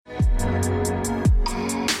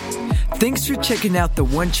Thanks for checking out the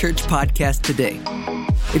One Church podcast today.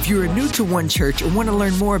 If you are new to One Church and want to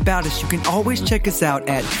learn more about us, you can always check us out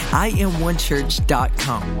at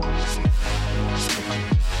iamOneChurch.com.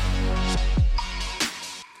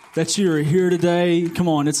 That you are here today. Come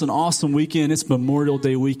on, it's an awesome weekend. It's Memorial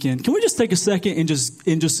Day weekend. Can we just take a second and just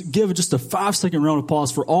give just a 5-second round of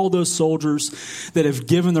applause for all those soldiers that have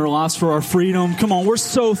given their lives for our freedom? Come on, we're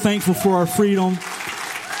so thankful for our freedom.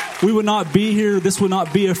 We would not be here. This would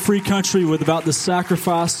not be a free country without the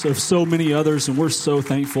sacrifice of so many others, and we're so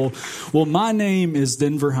thankful. Well, my name is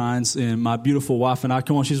Denver Hines, and my beautiful wife and I,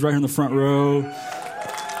 come on, she's right here in the front row.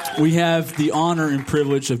 We have the honor and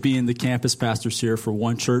privilege of being the campus pastors here for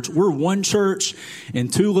One Church. We're One Church in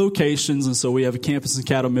 2 locations, and so we have a campus in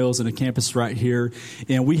Cattle Mills and a campus right here,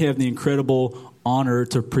 and we have the incredible honor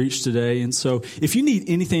to preach today. And so if you need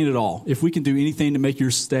anything at all, if we can do anything to make your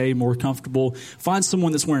stay more comfortable, find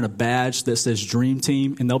someone that's wearing a badge that says Dream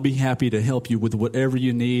Team, and they'll be happy to help you with whatever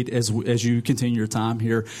you need as you continue your time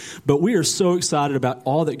here. But we are so excited about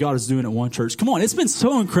all that God is doing at One Church. Come on, it's been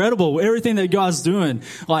so incredible, everything that God's doing.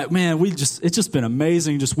 Like, man, it's just been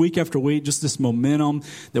amazing, just week after week, just this momentum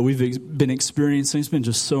that we've been experiencing. It's been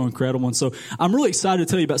just so incredible. And so I'm really excited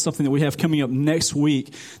to tell you about something that we have coming up next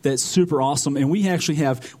week that's super awesome. And we actually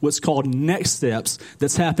have what's called Next Steps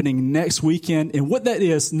that's happening next weekend. And what that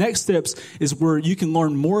is, Next Steps is where you can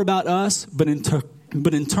learn more about us, but in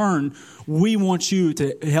turn, we want you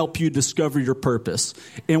to help you discover your purpose.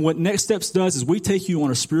 And what Next Steps does is we take you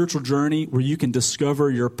on a spiritual journey where you can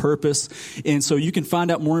discover your purpose. And so you can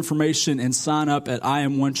find out more information and sign up at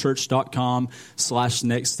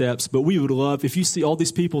iamonechurch.com/next steps. But we would love, if you see all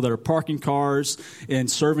these people that are parking cars and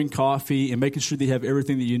serving coffee and making sure they have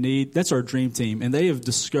everything that you need, that's our dream team. And they have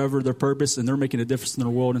discovered their purpose and they're making a difference in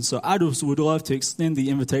their world. And so I just would love to extend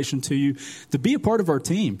the invitation to you to be a part of our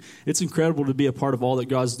team. It's incredible to be a part of all that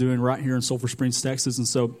God's doing right here in Sulphur Springs, Texas. And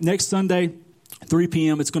so next Sunday, 3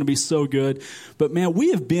 p.m., it's going to be so good. But man,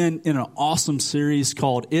 we have been in an awesome series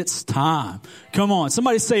called It's Time. Come on,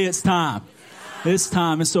 somebody say it's time. It's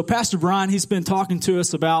time. And so Pastor Brian, he's been talking to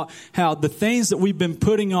us about how the things that we've been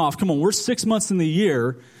putting off, come on, we're 6 months in the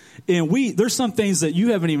year, and there's some things that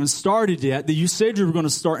you haven't even started yet that you said you were going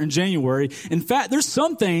to start in January. In fact, there's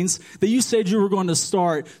some things that you said you were going to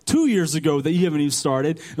start 2 years ago that you haven't even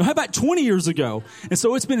started. Now, how about 20 years ago? And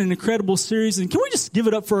so it's been an incredible series. And can we just give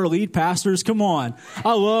it up for our lead pastors? Come on.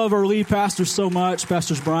 I love our lead pastors so much,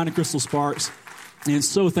 Pastors Brian and Crystal Sparks. And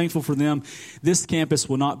so thankful for them. This campus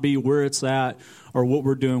will not be where it's at or what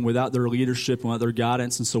we're doing without their leadership and without their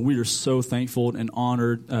guidance. And so we are so thankful and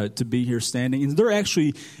honored to be here standing. And they're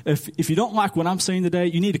actually, if you don't like what I'm saying today,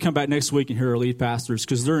 you need to come back next week and hear our lead pastors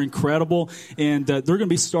because they're incredible. And they're going to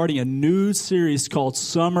be starting a new series called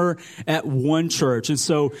Summer at One Church. And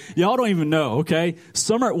so y'all don't even know, okay?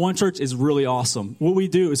 Summer at One Church is really awesome. What we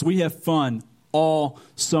do is we have fun all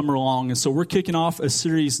summer long. And so we're kicking off a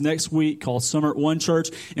series next week called Summer at One Church,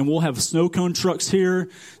 and we'll have snow cone trucks here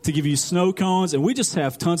to give you snow cones, and we just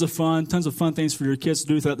have tons of fun things for your kids to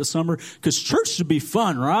do throughout the summer, because church should be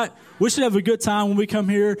fun, right? We should have a good time when we come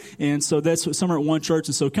here, and so that's what Summer at One Church.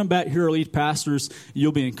 And so come back, hear our lead pastors.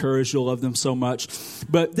 You'll be encouraged. You'll love them so much.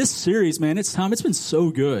 But this series, man, it's time. It's been so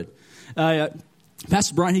good.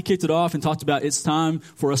 Pastor Brian, he kicked it off and talked about it's time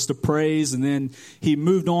for us to praise. And then he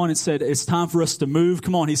moved on and said, it's time for us to move.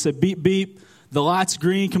 Come on. He said, beep, beep. The light's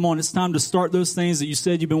green. Come on. It's time to start those things that you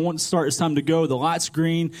said you've been wanting to start. It's time to go. The light's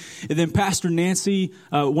green. And then Pastor Nancy,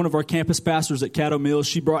 one of our campus pastors at Cattle Mills,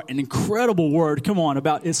 she brought an incredible word. Come on,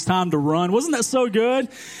 about it's time to run. Wasn't that so good?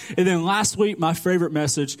 And then last week, my favorite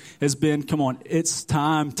message has been, come on, it's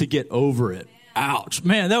time to get over it. Ouch.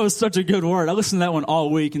 Man, that was such a good word. I listened to that one all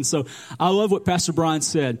week. And so I love what Pastor Brian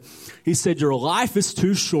said. He said, your life is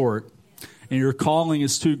too short and your calling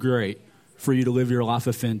is too great for you to live your life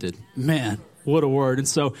offended. Man, what a word. And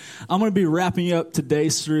so I'm going to be wrapping up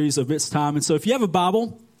today's series of It's Time. And so if you have a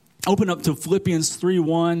Bible, open up to Philippians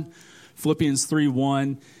 3:1. Philippians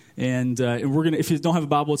 3:1. And we're going to, if you don't have a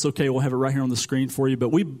Bible, it's okay. We'll have it right here on the screen for you. But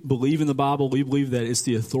we believe in the Bible. We believe that it's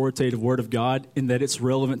the authoritative Word of God and that it's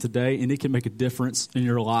relevant today and it can make a difference in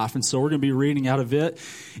your life. And so we're going to be reading out of it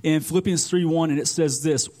in Philippians 3:1. And it says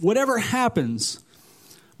this: whatever happens,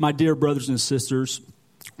 my dear brothers and sisters,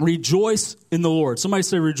 rejoice in the Lord. Somebody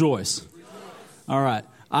say rejoice. All right.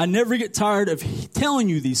 I never get tired of telling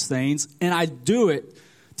you these things, and I do it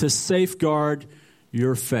to safeguard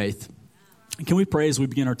your faith. Can we pray as we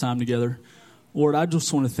begin our time together? Lord, I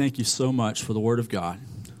just want to thank you so much for the Word of God.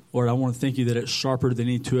 Lord, I want to thank you that it's sharper than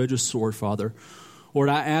any two-edged sword, Father. Lord,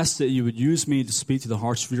 I ask that you would use me to speak to the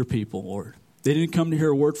hearts of your people, Lord. They didn't come to hear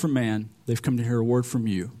a word from man. They've come to hear a word from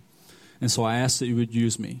you. And so I ask that you would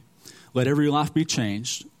use me. Let every life be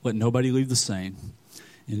changed. Let nobody leave the same.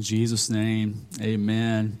 In Jesus' name,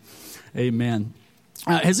 amen. Amen.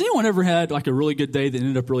 Has anyone ever had like a really good day that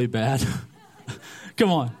ended up really bad?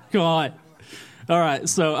 Come on. All right,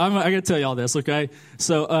 so I got to tell y'all this, okay?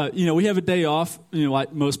 So, we have a day off,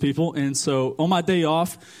 like most people. And so on my day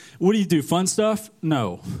off, what do? Fun stuff?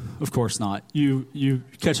 No, of course not. You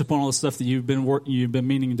catch up on all the stuff that you've been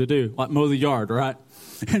meaning to do, like mow the yard, right?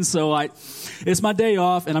 And so, it's my day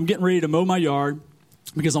off, and I'm getting ready to mow my yard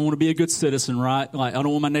because I want to be a good citizen, right? Like, I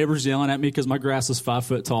don't want my neighbors yelling at me because my grass is 5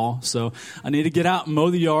 foot tall. So I need to get out and mow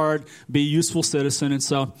the yard, be a useful citizen. And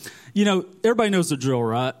so, everybody knows the drill,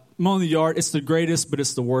 right? Mowing the yard, it's the greatest, but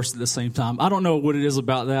it's the worst at the same time. I don't know what it is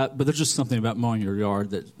about that, but there's just something about mowing your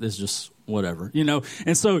yard that is just whatever,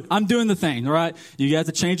 And so I'm doing the thing, right? You got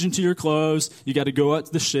to change into your clothes. You got to go out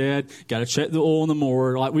to the shed. Got to check the oil in the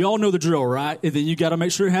mower. Like, we all know the drill, right? And then you got to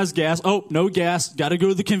make sure it has gas. Oh, no gas. Got to go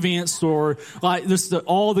to the convenience store. Like, this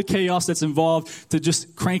all the chaos that's involved to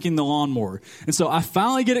just cranking the lawnmower. And so I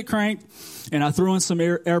finally get it cranked, and I throw in some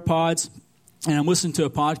AirPods. And I'm listening to a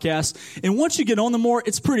podcast. And once you get on the mower,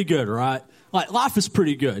 it's pretty good, right? Like, life is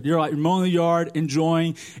pretty good. You're mowing the yard,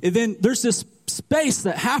 enjoying. And then there's this space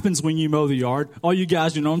that happens when you mow the yard. All you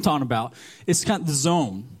guys, you know what I'm talking about. It's kind of the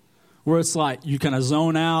zone where it's like you kind of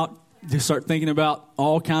zone out. You start thinking about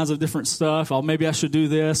all kinds of different stuff. Oh, maybe I should do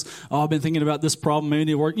this. Oh, I've been thinking about this problem.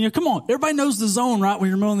 Maybe it work. Come on. Everybody knows the zone, right, when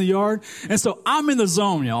you're mowing the yard? And so I'm in the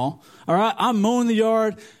zone, y'all. All right? I'm mowing the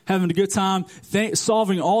yard, having a good time,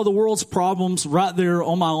 solving all the world's problems right there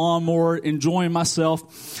on my lawnmower, enjoying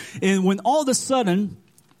myself. And when all of a sudden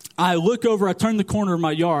I look over, I turn the corner of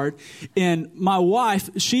my yard, and my wife,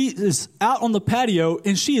 she is out on the patio,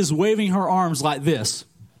 and she is waving her arms like this.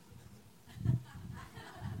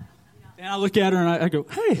 And I look at her and I go,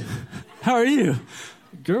 "Hey, how are you?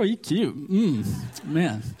 Girl, you cute.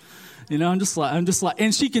 Man." I'm just like,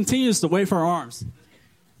 and she continues to wave her arms.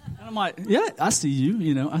 And I'm like, "Yeah, I see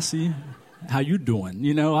you. I see you. How you doing?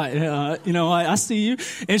 I see you."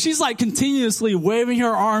 And she's like continuously waving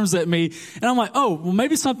her arms at me. And I'm like, "Oh, well,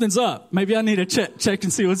 maybe something's up. Maybe I need to check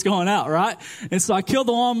and see what's going out." Right. And so I kill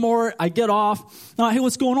the lawnmower. I get off. I'm like, "Hey,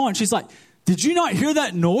 what's going on?" She's like, "Did you not hear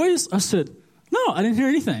that noise?" I said, "No, I didn't hear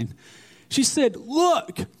anything." She said,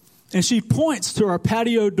 "Look," and she points to our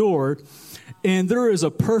patio door, and there is a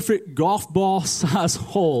perfect golf ball size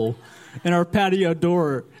hole in our patio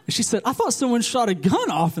door. And she said, "I thought someone shot a gun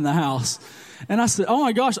off in the house." And I said, "Oh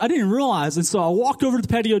my gosh, I didn't realize." And so I walked over to the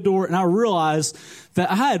patio door, and I realized that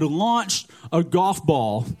I had launched a golf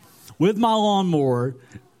ball with my lawnmower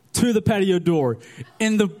to the patio door.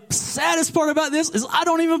 And the saddest part about this is I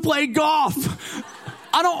don't even play golf.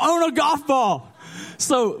 I don't own a golf ball.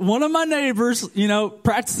 So one of my neighbors,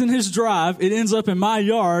 practicing his drive, it ends up in my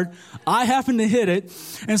yard. I happen to hit it.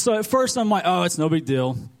 And so at first I'm like, "Oh, it's no big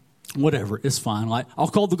deal. Whatever, it's fine." Like, I'll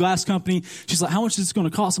call the glass company. She's like, "How much is this going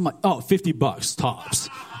to cost?" I'm like, "Oh, $50 tops.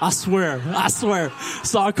 I swear.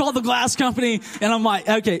 So I called the glass company, and I'm like,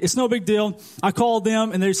 "Okay, it's no big deal." I called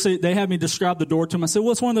them, and they had me describe the door to them. I said,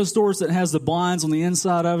 "Well, it's one of those doors that has the blinds on the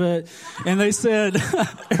inside of it." And they said,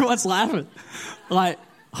 everyone's laughing. Like,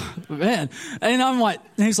 man. And I'm like,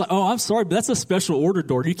 and he's like, "Oh, I'm sorry, but that's a special order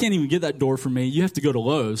door. You can't even get that door for me. You have to go to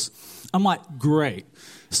Lowe's." I'm like, "Great."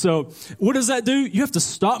 So what does that do? You have to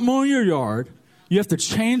stop mowing your yard. You have to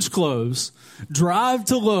change clothes, drive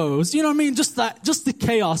to Lowe's. You know what I mean? Just the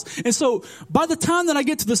chaos. And so by the time that I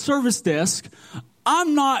get to the service desk,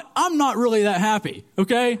 I'm not really that happy,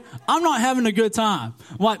 okay? I'm not having a good time.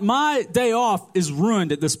 Like, my day off is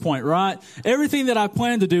ruined at this point, right? Everything that I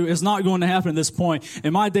plan to do is not going to happen at this point,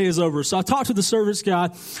 and my day is over. So I talked to the service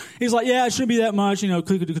guy. He's like, "Yeah, it shouldn't be that much,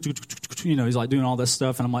 he's like doing all this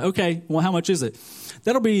stuff. And I'm like, "Okay, well, how much is it?"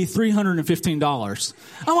 "That'll be $315.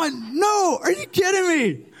 I'm like, "No, are you kidding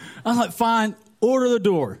me?" I'm like, "Fine, order the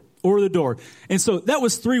door. And so that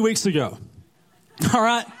was 3 weeks ago. All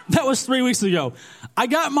right, that was 3 weeks ago. I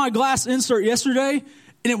got my glass insert yesterday,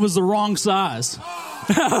 and it was the wrong size.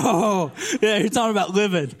 Oh, yeah, you're talking about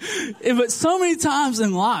living. But so many times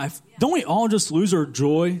in life, don't we all just lose our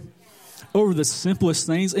joy over the simplest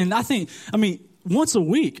things? And once a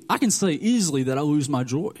week, I can say easily that I lose my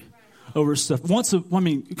joy over stuff. Once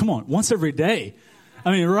every day.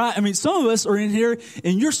 Right? Some of us are in here,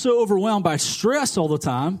 and you're so overwhelmed by stress all the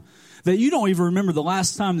time that you don't even remember the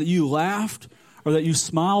last time that you laughed, or that you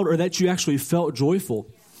smiled, or that you actually felt joyful.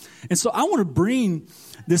 And so I want to bring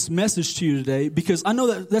this message to you today, because I know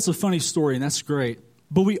that that's a funny story, and that's great.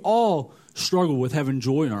 But we all struggle with having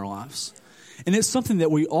joy in our lives. And it's something that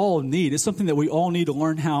we all need. It's something that we all need to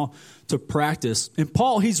learn how to practice. And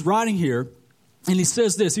Paul, he's writing here, and he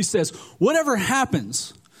says this. He says, "Whatever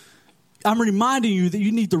happens, I'm reminding you that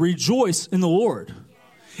you need to rejoice in the Lord.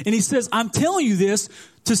 And he says, I'm telling you this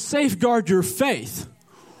to safeguard your faith.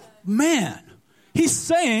 Man, he's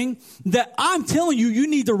saying that I'm telling you, you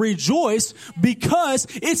need to rejoice because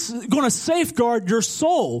it's going to safeguard your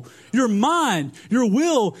soul, your mind, your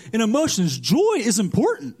will, and emotions. Joy is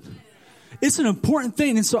important. It's an important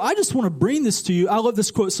thing. And so I just want to bring this to you. I love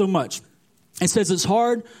this quote so much. It says, it's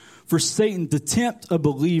hard for Satan to tempt a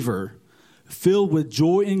believer filled with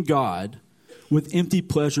joy in God with empty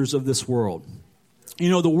pleasures of this world. You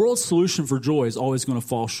know, the world's solution for joy is always going to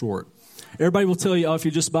fall short. Everybody will tell you, oh, if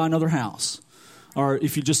you just buy another house, or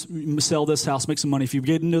if you just sell this house, make some money, if you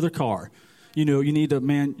get another car, you know, you need to,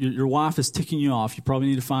 man, your wife is ticking you off. You probably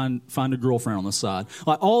need to find a girlfriend on the side.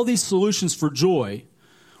 Like all these solutions for joy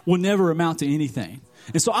will never amount to anything.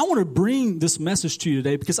 And so I want to bring this message to you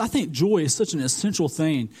today because I think joy is such an essential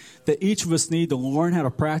thing that each of us need to learn how to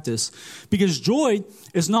practice, because joy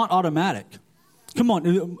is not automatic. Come on,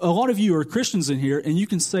 a lot of you are Christians in here, and you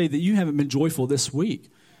can say that you haven't been joyful this week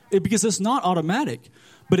because it's not automatic,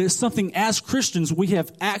 but it's something as Christians we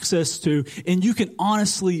have access to, and you can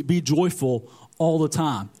honestly be joyful all the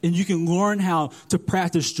time. And you can learn how to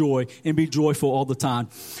practice joy and be joyful all the time.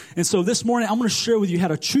 And so this morning, I'm going to share with you how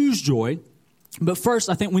to choose joy. But first,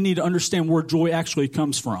 I think we need to understand where joy actually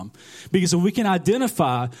comes from. Because if we can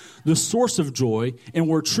identify the source of joy and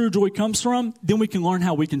where true joy comes from, then we can learn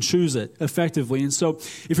how we can choose it effectively. And so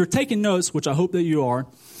if you're taking notes, which I hope that you are,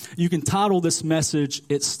 you can title this message,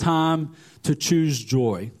 It's Time to Choose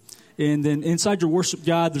Joy. And then inside your worship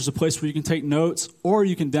guide, there's a place where you can take notes, or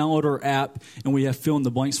you can download our app, and we have fill in the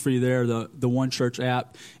blanks for you there, the One Church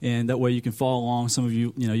app, and that way you can follow along. Some of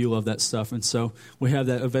you, you love that stuff, and so we have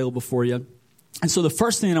that available for you. And so the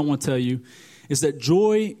first thing I want to tell you is that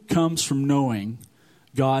joy comes from knowing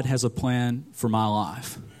God has a plan for my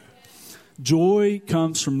life. Joy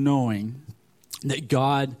comes from knowing that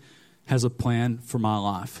God has a plan for my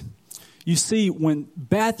life. You see, when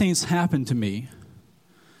bad things happen to me,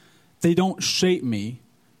 they don't shape me,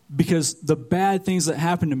 because the bad things that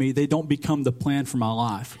happen to me, they don't become the plan for my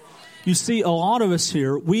life. You see, a lot of us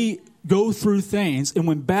here, we go through things, and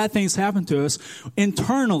when bad things happen to us,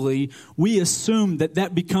 internally, we assume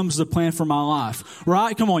that becomes the plan for my life,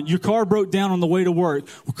 right? Come on, your car broke down on the way to work.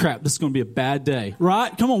 Well, crap, this is going to be a bad day,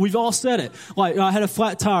 right? Come on, we've all said it. Like, I had a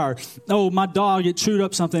flat tire. Oh, my dog, it chewed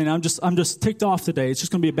up something, and I'm just ticked off today. It's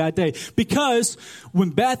just going to be a bad day. Because when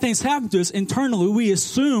bad things happen to us, internally, we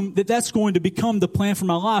assume that that's going to become the plan for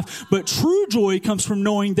my life. But true joy comes from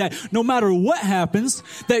knowing that no matter what happens,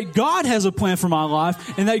 that God has a plan for my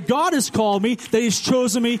life, and that God has called me, that He's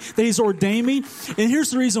chosen me, that He's ordained me. And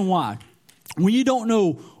here's the reason why. When you don't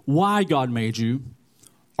know why God made you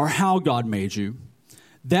or how God made you,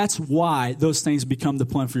 that's why those things become the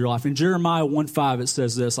plan for your life. In Jeremiah 1:5, it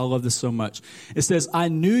says this. I love this so much. It says, I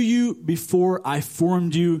knew you before I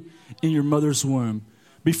formed you in your mother's womb.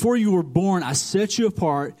 Before you were born, I set you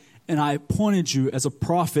apart, and I appointed you as a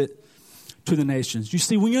prophet to the nations. You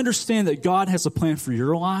see, when you understand that God has a plan for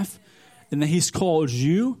your life and that He's called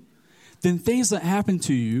you, then things that happen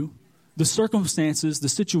to you, the circumstances, the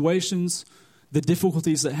situations, the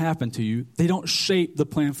difficulties that happen to you, they don't shape the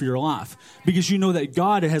plan for your life, because you know that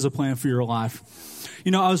God has a plan for your life.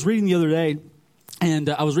 You know, I was reading the other day, and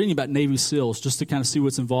I was reading about Navy SEALs just to kind of see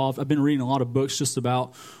what's involved. I've been reading a lot of books just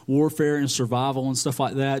about warfare and survival and stuff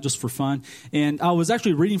like that, just for fun. And I was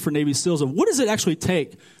actually reading for Navy SEALs of what does it actually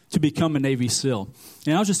take to become a Navy SEAL.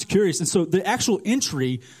 And I was just curious. And so the actual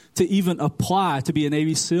entry to even apply to be a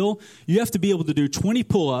Navy SEAL, you have to be able to do 20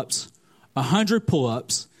 pull-ups, 100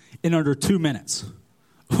 pull-ups in under 2 minutes.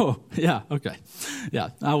 Oh, yeah, okay. Yeah,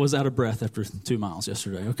 I was out of breath after 2 miles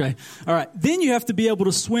yesterday, okay? All right, then you have to be able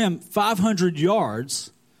to swim 500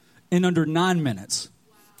 yards in under 9 minutes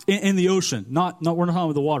in the ocean. We're not talking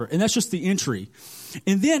about the water. And that's just the entry.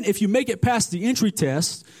 And then if you make it past the entry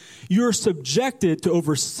test, you're subjected to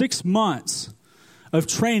over 6 months of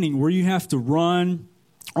training where you have to run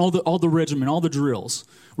all the regimen, all the drills,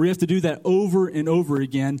 where you have to do that over and over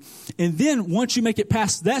again. And then once you make it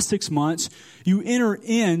past that 6 months, you enter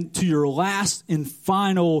into your last and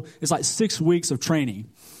final, it's like 6 weeks of training.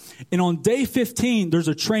 And on day 15, there's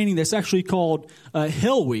a training that's actually called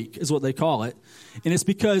Hell Week, is what they call it. And it's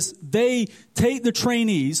because they take the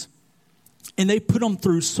trainees and they put them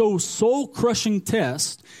through soul-crushing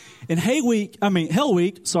tests. And Hell Week,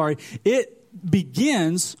 it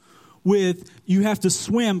begins with you have to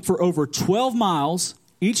swim for over 12 miles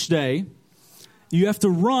each day. You have to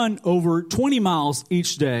run over 20 miles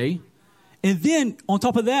each day. And then on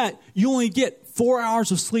top of that, you only get 4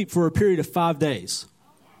 hours of sleep for a period of 5 days.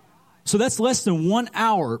 So that's less than 1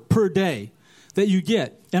 hour per day that you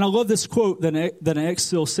get. And I love this quote that an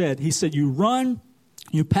ex-SEAL said. He said, you run,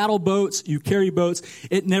 you paddle boats, you carry boats,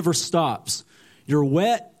 it never stops. You're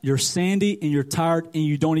wet, you're sandy, and you're tired, and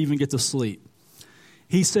you don't even get to sleep.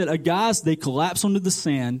 He said, guys, they collapsed onto the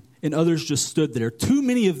sand, and others just stood there. Too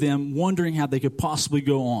many of them wondering how they could possibly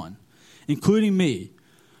go on, including me.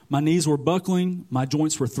 My knees were buckling, my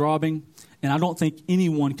joints were throbbing, and I don't think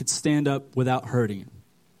anyone could stand up without hurting.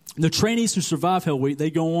 The trainees who survive Hell Week,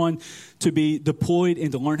 they go on to be deployed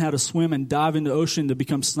and to learn how to swim and dive in the ocean to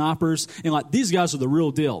become snipers. And like, these guys are the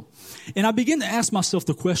real deal. And I begin to ask myself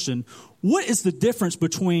the question, what is the difference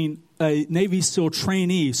between a Navy SEAL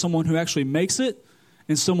trainee, someone who actually makes it,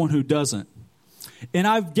 and someone who doesn't? And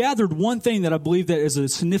I've gathered one thing that I believe that is a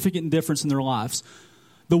significant difference in their lives.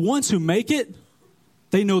 The ones who make it,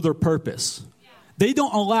 they know their purpose. They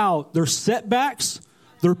don't allow their setbacks,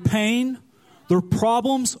 their pain, their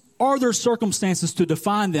problems, or their circumstances to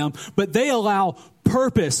define them, but they allow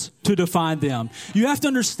purpose to define them. You have to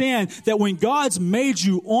understand that when God's made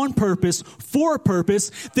you on purpose, for a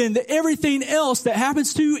purpose, then everything else that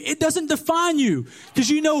happens to you, it doesn't define you. Because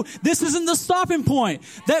you know, this isn't the stopping point.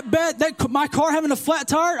 That my car having a flat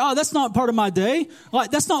tire, that's not part of my day.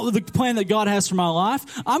 Like, that's not the plan that God has for my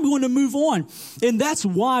life. I'm going to move on. And that's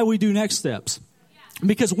why we do Next Steps.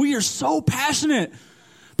 Because we are so passionate.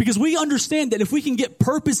 Because we understand that if we can get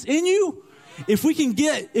purpose in you, if we can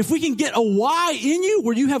get a why in you,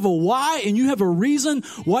 where you have a why and you have a reason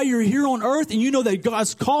why you're here on earth, and you know that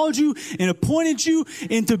God's called you and appointed you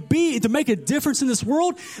and to make a difference in this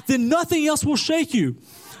world, then nothing else will shake you.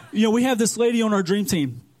 You know, we have this lady on our dream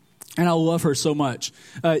team, and I love her so much.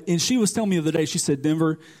 And she was telling me the other day, she said,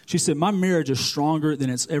 Denver, she said, my marriage is stronger than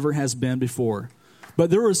it's ever has been before. But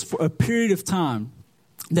there was a period of time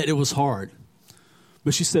that it was hard.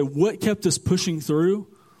 But she said, what kept us pushing through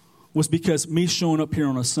was because me showing up here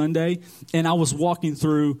on a Sunday, and I was walking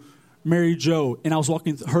through Mary Jo, and I was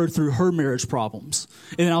walking her through her marriage problems.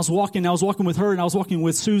 And then I was walking with her, and I was walking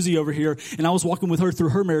with Susie over here, and I was walking with her through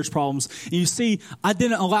her marriage problems. And you see, I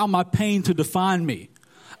didn't allow my pain to define me.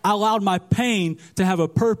 I allowed my pain to have a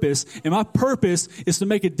purpose, and my purpose is to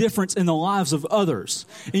make a difference in the lives of others.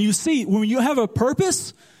 And you see, when you have a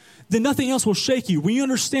purpose, then nothing else will shake you. When you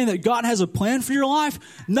understand that God has a plan for your life,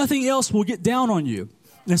 nothing else will get down on you.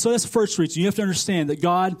 And so that's the first reason. You have to understand that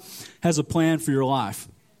God has a plan for your life.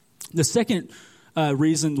 The second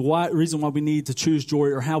reason why we need to choose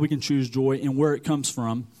joy, or how we can choose joy and where it comes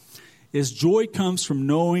from, is joy comes from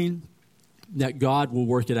knowing that God will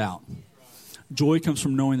work it out. Joy comes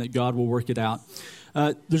from knowing that God will work it out.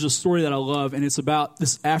 There's a story that I love, and it's about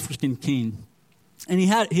this African king. And he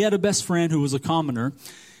had a best friend who was a commoner.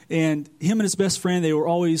 And him and his best friend, they were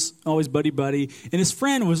always buddy-buddy. And his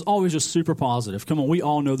friend was always just super positive. Come on, we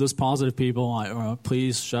all know those positive people. Like, oh,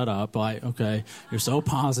 please shut up. Like, okay, you're so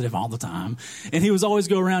positive all the time. And he was always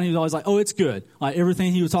go around, he was always like, oh, it's good. Like,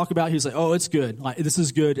 everything he would talk about, he was like, oh, it's good. Like, this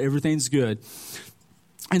is good. Everything's good.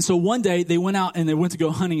 And so one day, they went out and they went to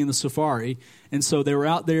go hunting in the safari. And so they were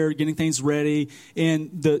out there getting things ready.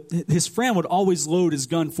 And his friend would always load his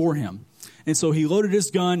gun for him. And so he loaded his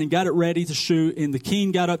gun and got it ready to shoot. And the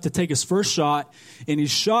king got up to take his first shot. And he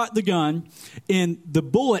shot the gun. And the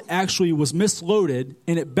bullet actually was misloaded.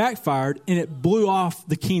 And it backfired. And it blew off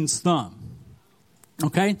the king's thumb.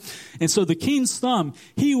 Okay? And so the king's thumb,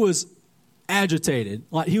 he was agitated.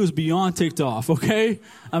 Like, he was beyond ticked off. Okay?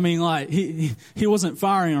 I mean, like, he wasn't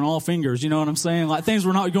firing on all fingers. You know what I'm saying? Like, things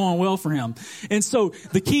were not going well for him. And so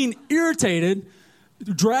the king, irritated,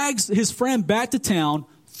 drags his friend back to town,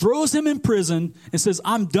 throws him in prison, and says,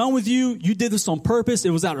 I'm done with you. You did this on purpose. It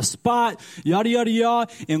was out of spite, yada, yada,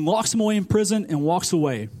 yada, and locks him away in prison and walks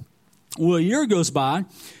away. Well, a year goes by.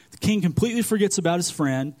 The king completely forgets about his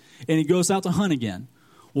friend, and he goes out to hunt again.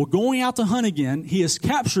 Well, going out to hunt again, he is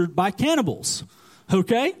captured by cannibals.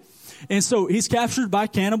 Okay? And so he's captured by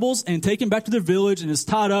cannibals and taken back to their village and is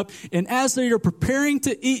tied up. And as they are preparing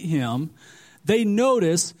to eat him, they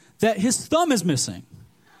notice that his thumb is missing.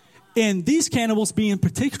 And these cannibals, being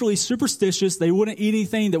particularly superstitious, they wouldn't eat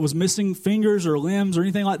anything that was missing fingers or limbs or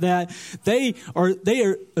anything like that. They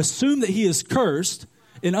assume that he is cursed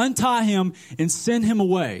and untie him and send him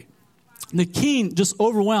away. The king, just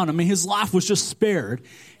overwhelmed, I mean, his life was just spared.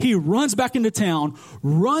 He runs back into town,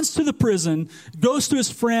 runs to the prison, goes to his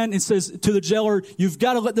friend and says to the jailer, you've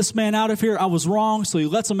got to let this man out of here. I was wrong. So he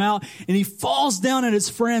lets him out, and he falls down at his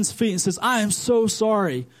friend's feet and says, I am so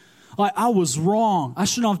sorry. Like, I was wrong. I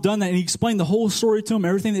shouldn't have done that. And he explained the whole story to him,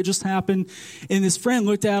 everything that just happened. And his friend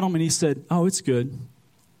looked at him and he said, oh, it's good. And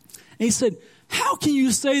he said, how can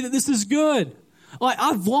you say that this is good? Like,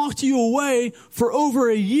 I've locked you away for over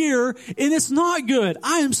a year, and it's not good.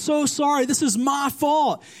 I am so sorry. This is my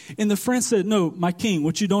fault. And the friend said, no, my king,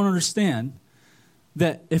 what you don't understand,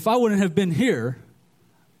 that if I wouldn't have been here,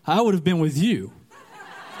 I would have been with you.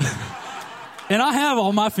 And I have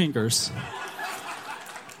all my fingers.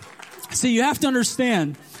 See, you have to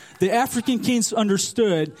understand, the African kings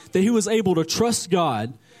understood that he was able to trust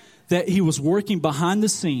God, that he was working behind the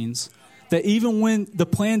scenes, that even when the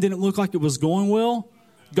plan didn't look like it was going well,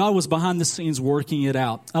 God was behind the scenes working it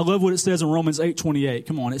out. I love what it says in Romans 8:28.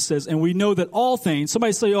 Come on, it says, and we know that all things,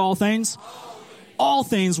 somebody say all things. All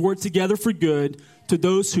things work together for good to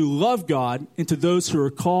those who love God and to those who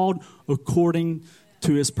are called according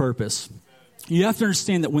to his purpose. You have to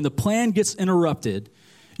understand that when the plan gets interrupted,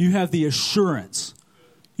 you have the assurance.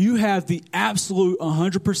 You have the absolute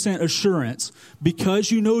 100% assurance,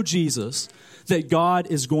 because you know Jesus, that God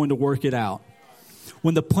is going to work it out.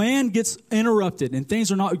 When the plan gets interrupted and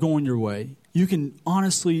things are not going your way, you can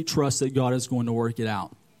honestly trust that God is going to work it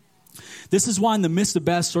out. This is why in the midst of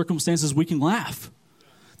bad circumstances, we can laugh.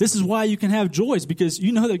 This is why you can have joys, because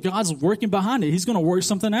you know that God's working behind it. He's going to work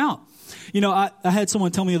something out. You know, I had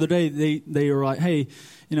someone tell me the other day, they were like, hey,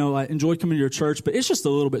 you know, I enjoy coming to your church, but it's just a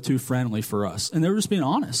little bit too friendly for us. And they were just being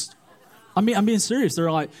honest. I mean, I'm being serious.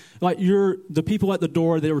 They're like you're the people at the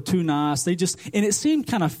door, they were too nice. And it seemed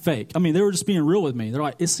kind of fake. I mean, they were just being real with me. They're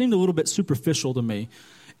like, it seemed a little bit superficial to me.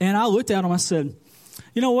 And I looked at them, I said,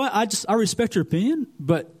 you know what? I respect your opinion,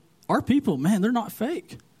 but our people, man, they're not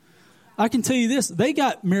fake. I can tell you this, they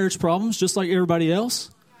got marriage problems just like everybody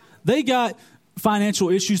else. They got financial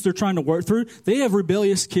issues they're trying to work through. They have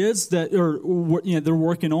rebellious kids that they're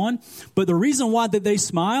working on. But the reason why that they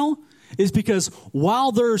smile is because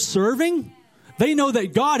while they're serving, they know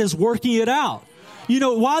that God is working it out. You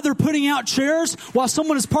know, while they're putting out chairs, while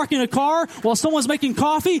someone is parking a car, while someone's making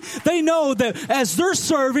coffee, they know that as they're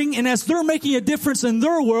serving and as they're making a difference in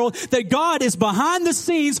their world, that God is behind the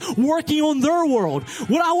scenes working on their world.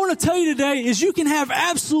 What I want to tell you today is you can have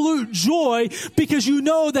absolute joy because you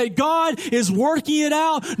know that God is working it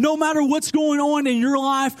out no matter what's going on in your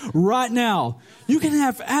life right now. You can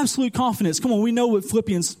have absolute confidence. Come on, we know what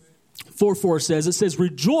Philippians 4:4 says. It says,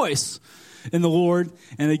 rejoice in the Lord.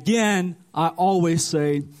 And again, I always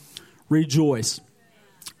say, rejoice.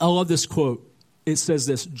 I love this quote. It says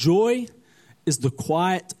this, joy is the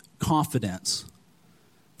quiet confidence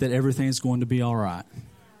that everything's going to be all right.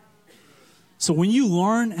 So when you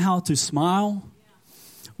learn how to smile,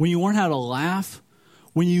 when you learn how to laugh,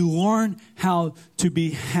 when you learn how to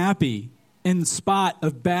be happy in spite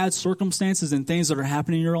of bad circumstances and things that are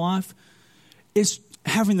happening in your life, it's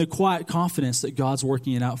having the quiet confidence that God's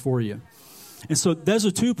working it out for you. And so those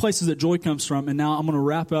are two places that joy comes from. And now I'm going to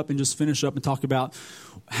wrap up and just finish up and talk about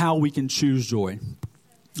how we can choose joy.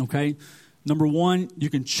 Okay? Number one,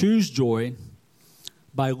 you can choose joy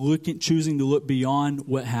by choosing to look beyond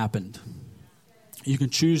what happened. You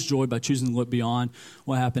can choose joy by choosing to look beyond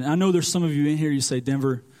what happened. I know there's some of you in here, you say,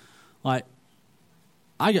 Denver, like,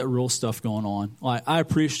 I got real stuff going on. Like, I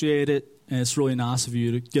appreciate it, and it's really nice of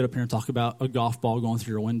you to get up here and talk about a golf ball going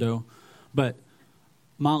through your window. But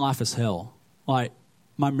my life is hell. Like,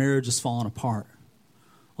 my marriage is falling apart.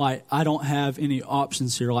 Like, I don't have any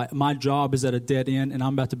options here. Like, my job is at a dead end, and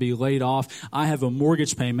I'm about to be laid off. I have a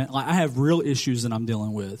mortgage payment. Like, I have real issues that I'm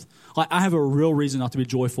dealing with. Like, I have a real reason not to be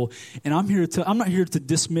joyful. And I'm not here to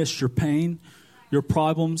dismiss your pain, your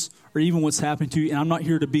problems, or even what's happening to you. And I'm not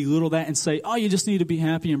here to belittle that and say, oh, you just need to be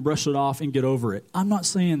happy and brush it off and get over it. I'm not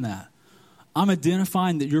saying that. I'm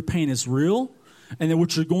identifying that your pain is real and that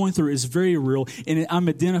what you're going through is very real. And I'm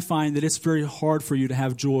identifying that it's very hard for you to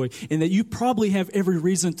have joy and that you probably have every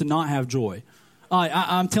reason to not have joy.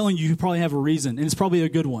 I'm telling you, you probably have a reason, and it's probably a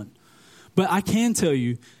good one. But I can tell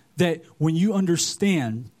you that when you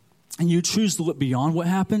understand and you choose to look beyond what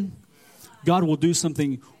happened, God will do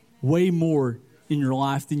something way more in your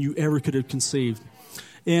life than you ever could have conceived.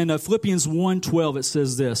 In Philippians 1:12, it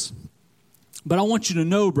says this, but I want you to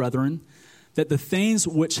know, brethren, that the things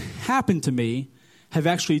which happened to me have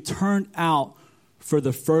actually turned out for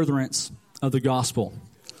the furtherance of the gospel.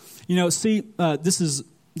 You know, see, this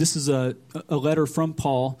is a letter from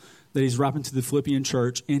Paul that he's writing to the Philippian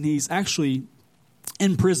church, and he's actually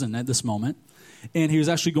in prison at this moment. And he was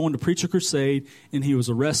actually going to preach a crusade, and he was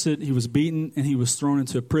arrested, he was beaten, and he was thrown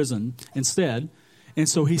into a prison instead. And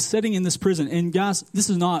so he's sitting in this prison. And guys, this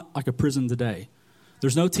is not like a prison today.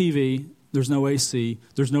 There's no TV. There's no AC.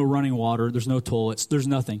 There's no running water. There's no toilets. There's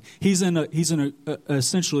nothing. He's in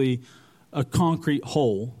essentially a concrete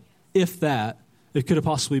hole, if that. It could have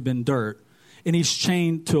possibly been dirt. And he's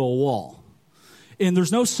chained to a wall. And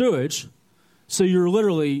there's no sewage, so you're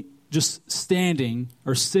literally just standing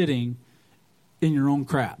or sitting in your own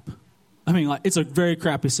crap. I mean, like, it's a very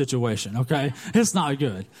crappy situation, okay? It's not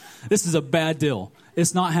good. This is a bad deal.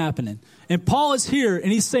 It's not happening. And Paul is here,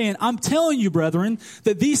 and he's saying, I'm telling you, brethren,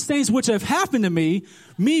 that these things which have happened to me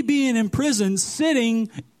being in prison, sitting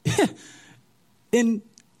in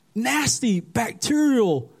nasty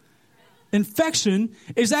bacterial infection,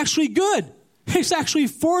 is actually good. It's actually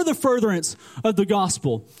for the furtherance of the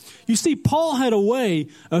gospel. You see, Paul had a way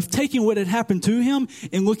of taking what had happened to him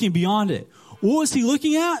and looking beyond it. What was he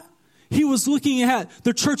looking at? He was looking at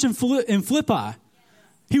the church in Philippi.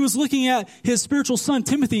 He was looking at his spiritual son,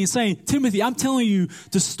 Timothy, and saying, Timothy, I'm telling you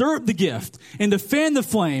to stir up the gift and to fan the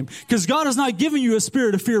flame, because God has not given you a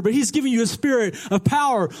spirit of fear, but he's giving you a spirit of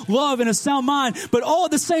power, love, and a sound mind. But all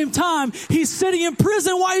at the same time, he's sitting in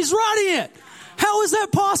prison while he's writing it. How is that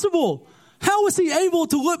possible? How was he able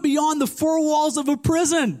to look beyond the four walls of a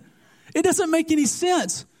prison? It doesn't make any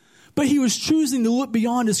sense. But he was choosing to look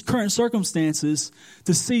beyond his current circumstances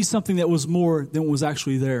to see something that was more than was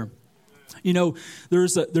actually there. You know,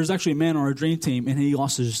 there's actually a man on our dream team, and he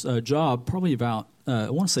lost his job probably about, I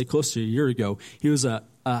want to say close to a year ago. He was a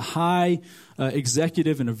high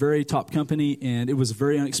executive in a very top company, and it was a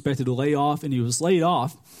very unexpected layoff, and he was laid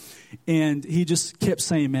off. And he just kept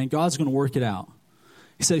saying, man, God's going to work it out.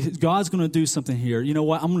 He said, God's going to do something here. You know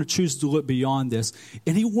what? I'm going to choose to look beyond this.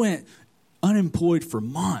 And he went unemployed for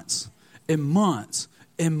months and months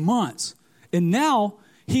and months. And now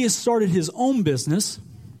he has started his own business.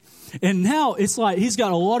 And now it's like he's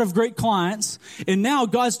got a lot of great clients. And now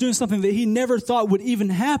God's doing something that he never thought would even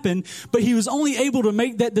happen. But he was only able to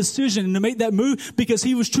make that decision and to make that move because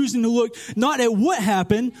he was choosing to look not at what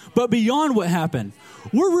happened, but beyond what happened.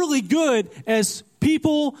 We're really good as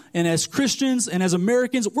people and as Christians and as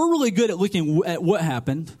Americans. We're really good at looking at what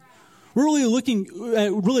happened. We're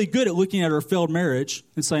really good at looking at our failed marriage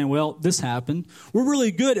and saying, well, this happened. We're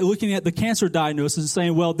really good at looking at the cancer diagnosis and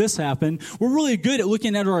saying, well, this happened. We're really good at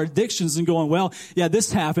looking at our addictions and going, well, yeah,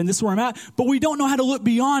 this happened. This is where I'm at. But we don't know how to look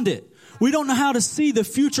beyond it. We don't know how to see the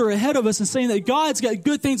future ahead of us and saying that God's got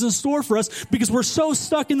good things in store for us because we're so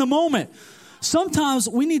stuck in the moment. Sometimes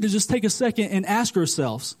we need to just take a second and ask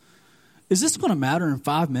ourselves, is this going to matter in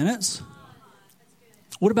 5 minutes?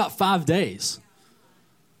 What about 5 days?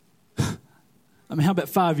 I mean, how about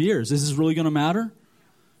 5 years? Is this really going to matter?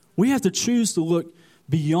 We have to choose to look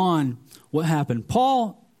beyond what happened.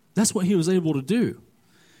 Paul, that's what he was able to do.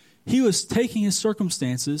 He was taking his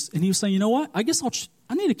circumstances and he was saying, you know what? I guess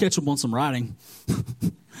I need to catch up on some writing.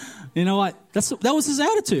 You know what? That was his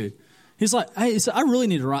attitude. He's like, hey, I really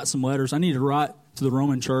need to write some letters. I need to write to the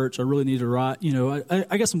Roman church. I really need to write,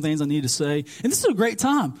 I got some things I need to say. And this is a great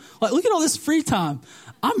time. Like, look at all this free time.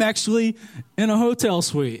 I'm actually in a hotel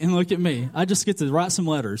suite, and look at me. I just get to write some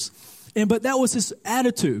letters. But that was his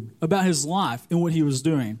attitude about his life and what he was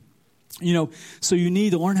doing. So you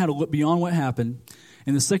need to learn how to look beyond what happened.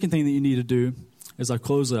 And the second thing that you need to do, as I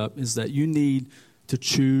close up, is that you need to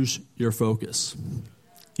choose your focus.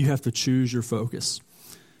 You have to choose your focus.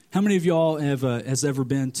 How many of y'all has ever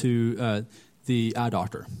been to the eye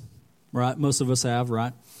doctor? Right? Most of us have,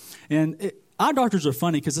 right? And eye doctors are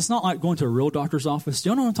funny because it's not like going to a real doctor's office. Do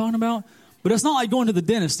you know what I'm talking about? But it's not like going to the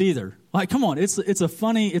dentist either. Like, come on, it's a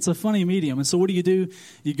funny medium. And so what do?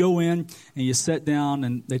 You go in and you sit down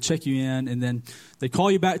and they check you in and then they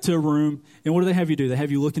call you back to a room. And what do they have you do? They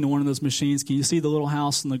have you look into one of those machines. Can you see the little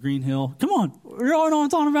house on the green hill? Come on, you all know what I'm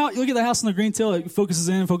talking about? You look at the house on the green hill, it focuses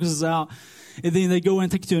in, focuses out. And then they go in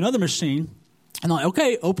and take you to another machine. And like,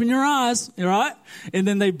 okay, open your eyes, right? And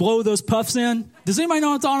then they blow those puffs in. Does anybody know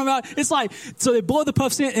what I'm talking about? It's like, so they blow the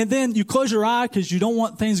puffs in, and then you close your eye because you don't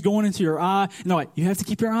want things going into your eye. And they're like, you have to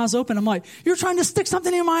keep your eyes open. I'm like, you're trying to stick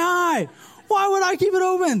something in my eye. Why would I keep it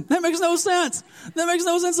open? That makes no sense. That makes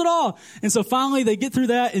no sense at all. And so finally they get through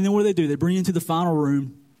that, and then what do? They bring you into the final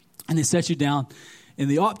room, and they set you down, and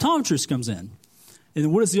the optometrist comes in. And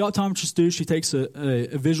then what does the optometrist do? She takes a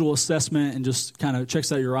visual assessment and just kind of checks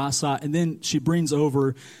out your eyesight. And then she brings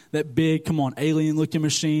over that big, alien-looking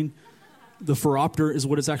machine. The phoropter is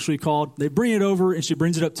what it's actually called. They bring it over, and she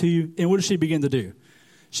brings it up to you. And what does she begin to do?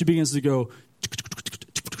 She begins to go,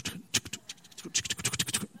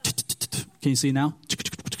 can you see now?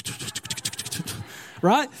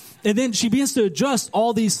 Right? And then she begins to adjust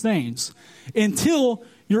all these things until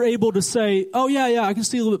you're able to say, oh, yeah, I can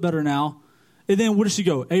see a little bit better now. And then what does she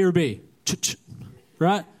go? A or B?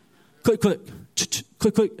 Right? Click.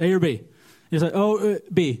 Click, A or B. You're like,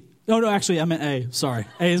 B. No, actually, I meant A. Sorry.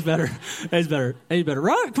 A is better. A is better.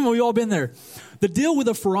 Right? Come on, we've all been there. The deal with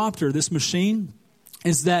a phoropter, this machine,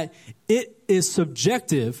 is that it is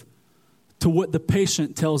subjective to what the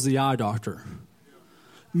patient tells the eye doctor.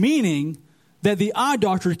 meaning that the eye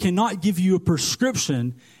doctor cannot give you a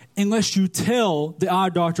prescription unless you tell the eye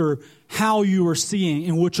doctor how you are seeing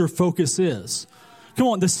and what your focus is. Come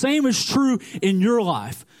on, the same is true in your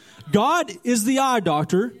life. God is the eye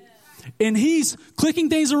doctor, and He's clicking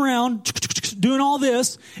things around, doing all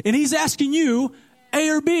this, and He's asking you, A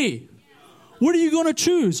or B. What are you going to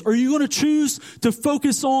choose? Are you going to choose to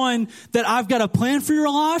focus on that I've got a plan for your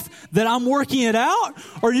life, that I'm working it out?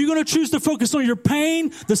 Or are you going to choose to focus on your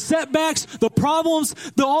pain, the setbacks, the problems,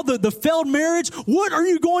 the failed marriage? What are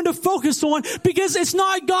you going to focus on? Because it's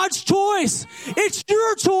not God's choice. It's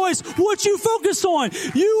your choice what you focus on.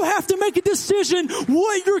 You have to make a decision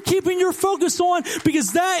what you're keeping your focus on,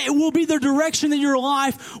 because that will be the direction that your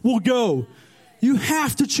life will go. You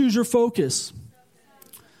have to choose your focus.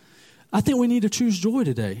 I think we need to choose joy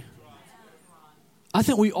today. I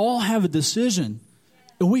think we all have a decision,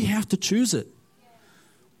 and we have to choose it.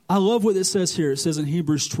 I love what it says here. It says in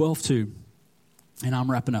Hebrews 12:2, and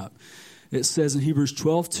I'm wrapping up. It says in Hebrews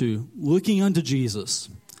 12:2, looking unto Jesus,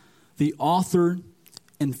 the author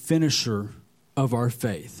and finisher of our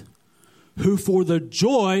faith, who for the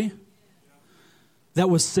joy that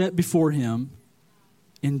was set before him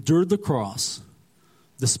endured the cross,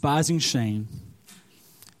 despising shame,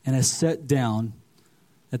 and has sat down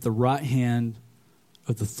at the right hand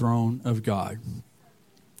of the throne of God.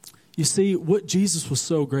 You see, what Jesus was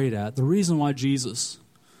so great at, the reason why Jesus,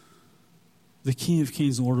 the King of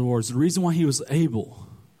Kings and Lord of Lords, the reason why He was able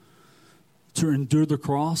to endure the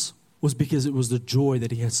cross was because it was the joy that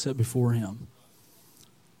He had set before Him.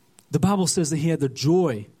 The Bible says that He had the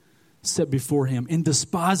joy set before Him in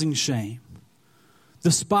despising shame,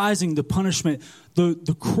 despising the punishment,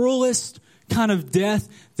 the cruelest kind of death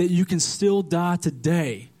that you can still die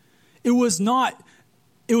today. It was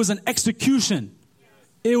an execution.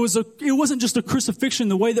 It wasn't just a crucifixion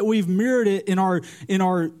the way that we've mirrored it in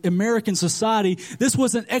our American society. This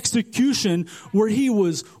was an execution where He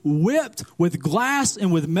was whipped with glass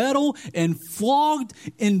and with metal and flogged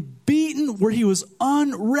and beaten, where He was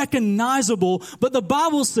unrecognizable. But the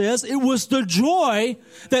Bible says it was the joy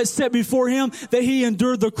that set before Him that He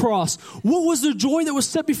endured the cross. What was the joy that was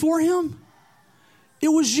set before Him? It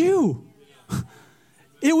was you.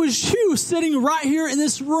 It was you sitting right here in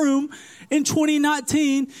this room in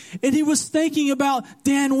 2019, and He was thinking about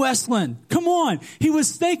Dan Westland. Come on. He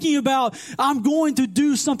was thinking about, I'm going to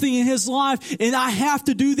do something in his life, and I have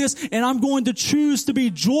to do this, and I'm going to choose to be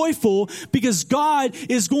joyful because God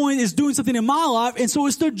is doing something in my life, and so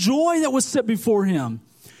it's the joy that was set before him.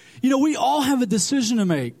 You know, we all have a decision to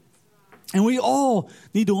make, and we all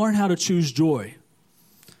need to learn how to choose joy.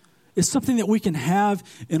 It's something that we can have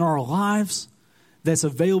in our lives that's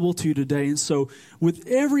available to you today. And so with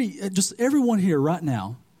everyone here right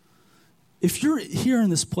now, if you're here in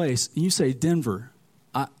this place and you say, Denver,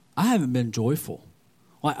 I haven't been joyful.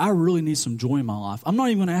 Like, I really need some joy in my life. I'm not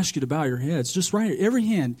even going to ask you to bow your heads. Just right here, every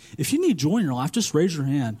hand. If you need joy in your life, just raise your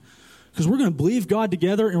hand. Because we're going to believe God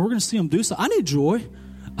together and we're going to see Him do something. I need joy.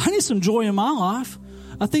 I need some joy in my life.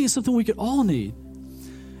 I think it's something we could all need.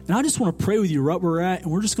 And I just want to pray with you right where we're at,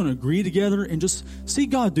 and we're just going to agree together and just see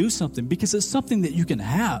God do something, because it's something that you can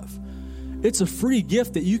have. It's a free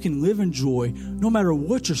gift that you can live in joy no matter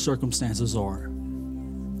what your circumstances are.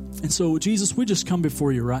 And so, Jesus, we just come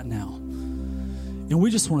before you right now. And we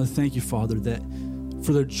just want to thank you, Father, that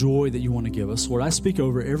for the joy that you want to give us. Lord, I speak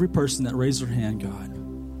over every person that raised their hand, God.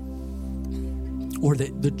 Or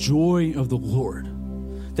that the joy of the Lord,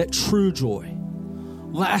 that true joy,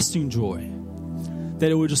 lasting joy, that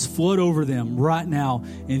it would just flood over them right now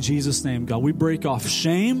in Jesus' name, God. We break off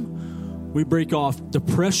shame. We break off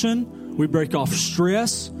depression. We break off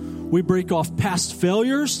stress. We break off past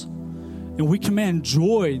failures. And we command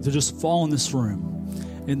joy to just fall in this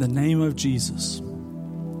room. In the name of Jesus.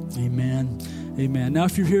 Amen. Amen. Now,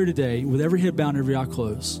 if you're here today with every head bowed and every eye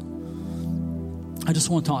closed, I just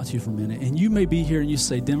want to talk to you for a minute. And you may be here and you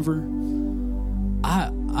say, Denver,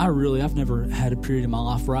 I've never had a period in my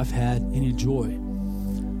life where I've had any joy.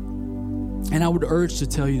 And I would urge to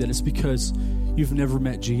tell you that it's because you've never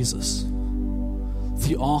met Jesus,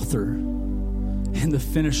 the author and the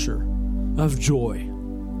finisher of joy.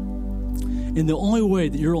 And the only way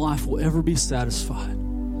that your life will ever be satisfied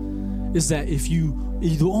is that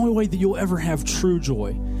the only way that you'll ever have true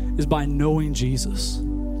joy is by knowing Jesus.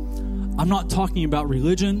 I'm not talking about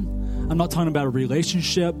religion. I'm not talking about a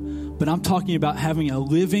relationship. But I'm talking about having a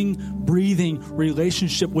living, breathing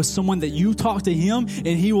relationship with someone that you talk to Him and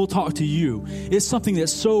He will talk to you. It's something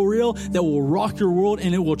that's so real that will rock your world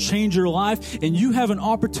and it will change your life. And you have an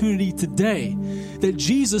opportunity today that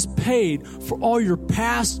Jesus paid for all your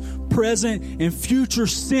past, present, and future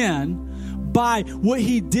sin by what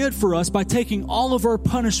he did for us, by taking all of our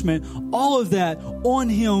punishment, all of that on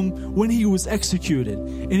him when he was executed.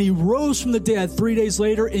 And he rose from the dead 3 days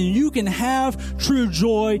later, and you can have true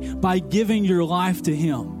joy by giving your life to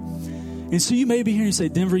him. And so you may be here and you say,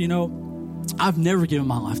 Denver, I've never given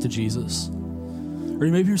my life to Jesus. Or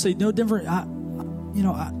you may be here and say, no, Denver,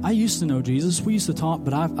 I used to know Jesus. We used to talk,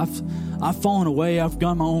 but I've fallen away. I've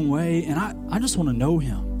gone my own way, and I just want to know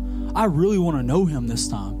him. I really want to know him this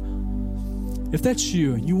time. If that's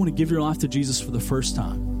you and you want to give your life to Jesus for the first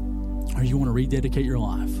time, or you want to rededicate your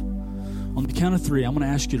life, on the count of 3, I'm going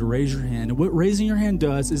to ask you to raise your hand. And what raising your hand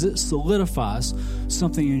does is it solidifies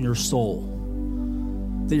something in your soul,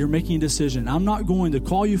 that you're making a decision. I'm not going to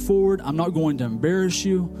call you forward. I'm not going to embarrass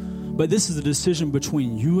you, but this is a decision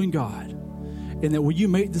between you and God. And that when you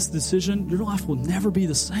make this decision, your life will never be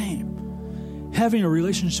the same. Having a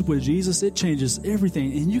relationship with Jesus, it changes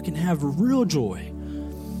everything, and you can have real joy.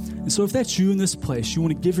 And so if that's you in this place, you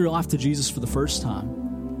want to give your life to Jesus for the first time,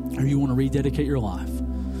 or you want to rededicate your life,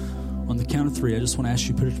 on the count of 3, I just want to ask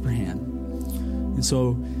you to put up your hand. And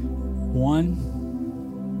so,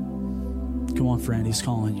 1, come on, friend, he's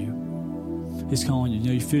calling you. He's calling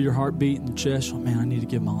you. You feel your heart beat in the chest. Oh, man, I need to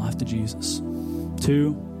give my life to Jesus.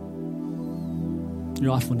 2,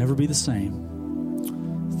 your life will never be the same.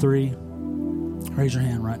 3, raise your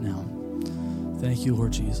hand right now. Thank you,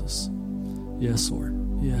 Lord Jesus. Yes, Lord.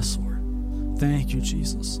 Yes, Lord. Thank you,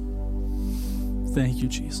 Jesus. Thank you,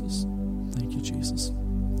 Jesus. Thank you, Jesus.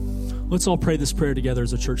 Let's all pray this prayer together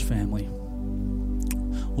as a church family.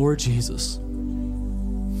 Lord Jesus,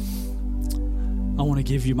 I want to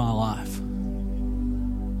give you my life.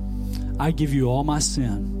 I give you all my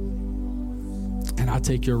sin, and I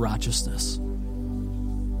take your righteousness.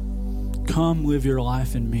 Come live your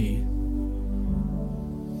life in me.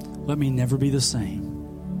 Let me never be the same.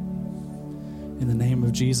 In the name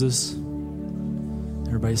of Jesus,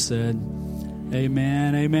 everybody said,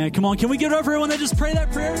 amen, amen. Come on, can we get over everyone that just prayed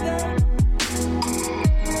that prayer today?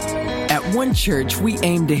 At One Church, we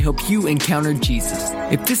aim to help you encounter Jesus.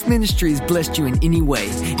 If this ministry has blessed you in any way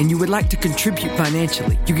and you would like to contribute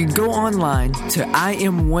financially, you can go online to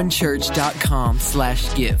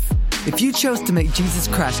imonechurch.com/give. If you chose to make Jesus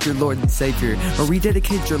Christ your Lord and Savior or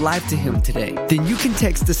rededicate your life to him today, then you can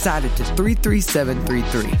text DECIDED to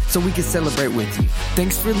 33733 so we can celebrate with you.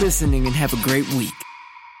 Thanks for listening and have a great week.